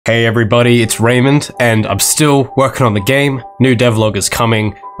Hey everybody, it's Raymond, and I'm still working on the game. New devlog is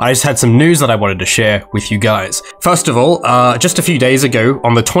coming. I just had some news that I wanted to share with you guys. First of all, just a few days ago,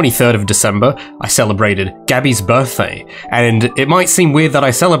 on the 23rd of December, I celebrated Gabby's birthday. And it might seem weird that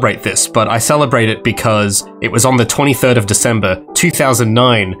I celebrate this, but I celebrate it because it was on the 23rd of December,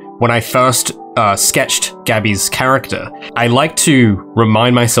 2009, when I first sketched Gabby's character. I like to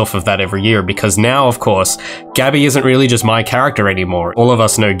remind myself of that every year because now, of course, Gabby isn't really just my character anymore. All of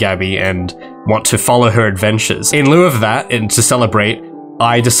us know Gabby and want to follow her adventures. In lieu of that, and to celebrate,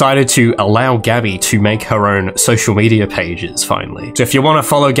 I decided to allow Gabby to make her own social media pages, finally. So if you want to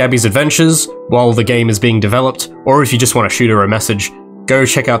follow Gabby's adventures while the game is being developed, or if you just want to shoot her a message, go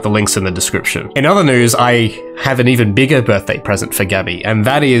check out the links in the description. In other news, I have an even bigger birthday present for Gabby, and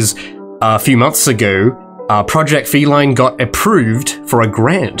that is a few months ago, Project Feline got approved for a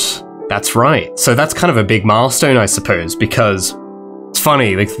grant. That's right. So that's kind of a big milestone, I suppose, because it's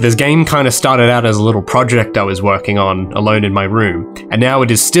funny, this game kind of started out as a little project I was working on alone in my room, and now it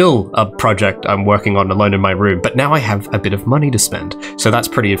is still a project I'm working on alone in my room, but now I have a bit of money to spend, so that's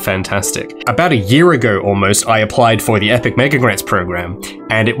pretty fantastic. About a year ago almost, I applied for the Epic MegaGrants program,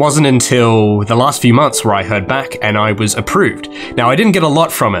 and it wasn't until the last few months where I heard back and I was approved. Now, I didn't get a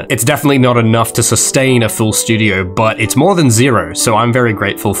lot from it. It's definitely not enough to sustain a full studio, but it's more than zero, so I'm very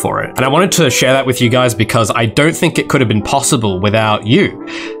grateful for it. And I wanted to share that with you guys because I don't think it could have been possible without you,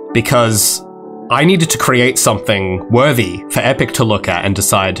 because I needed to create something worthy for Epic to look at and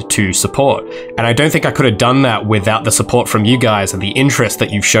decide to support. And I don't think I could have done that without the support from you guys and the interest that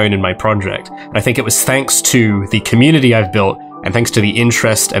you've shown in my project. And I think it was thanks to the community I've built, and thanks to the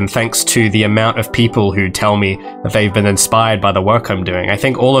interest, and thanks to the amount of people who tell me that they've been inspired by the work I'm doing. I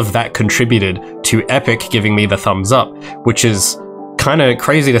think all of that contributed to Epic giving me the thumbs up, which is kind of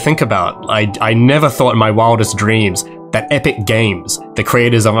crazy to think about. I never thought in my wildest dreams that Epic Games, the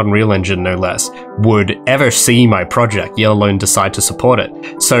creators of Unreal Engine no less, would ever see my project, let alone decide to support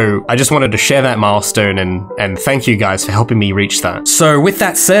it. So I just wanted to share that milestone and thank you guys for helping me reach that. So with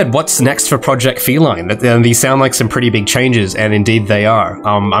that said, what's next for Project Feline? These sound like some pretty big changes, and indeed they are.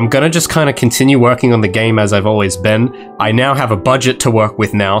 I'm gonna just kind of continue working on the game as I've always been. I now have a budget to work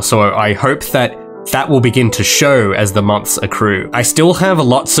with now, so I hope that will begin to show as the months accrue. I still have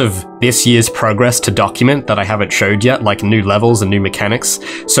lots of this year's progress to document that I haven't showed yet, like new levels and new mechanics.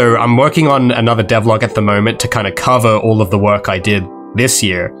 So I'm working on another devlog at the moment to kind of cover all of the work I did this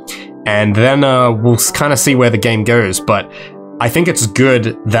year. And then we'll kind of see where the game goes. But I think it's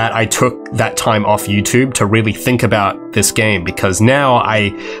good that I took that time off YouTube to really think about this game, because now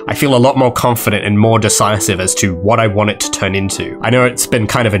I feel a lot more confident and more decisive as to what I want it to turn into. I know it's been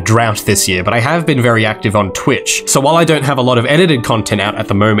kind of a drought this year, but I have been very active on Twitch. So while I don't have a lot of edited content out at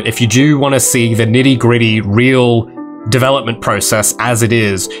the moment, if you do want to see the nitty-gritty, real development process as it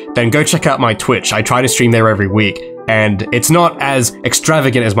is, then go check out my Twitch. I try to stream there every week. And it's not as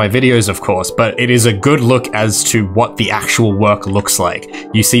extravagant as my videos, of course, but it is a good look as to what the actual work looks like.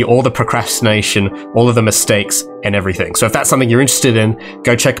 You see all the procrastination, all of the mistakes, and everything. So if that's something you're interested in,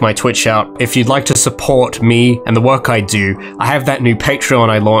 go check my Twitch out. If you'd like to support me and the work I do, I have that new Patreon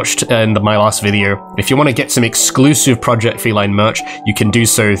I launched in my last video. If you want to get some exclusive Project Feline merch, you can do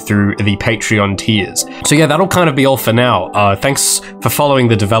so through the Patreon tiers. So yeah, that'll kind of be all for now. Thanks for following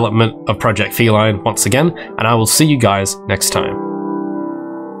the development of Project Feline once again, and I will see you guys next time.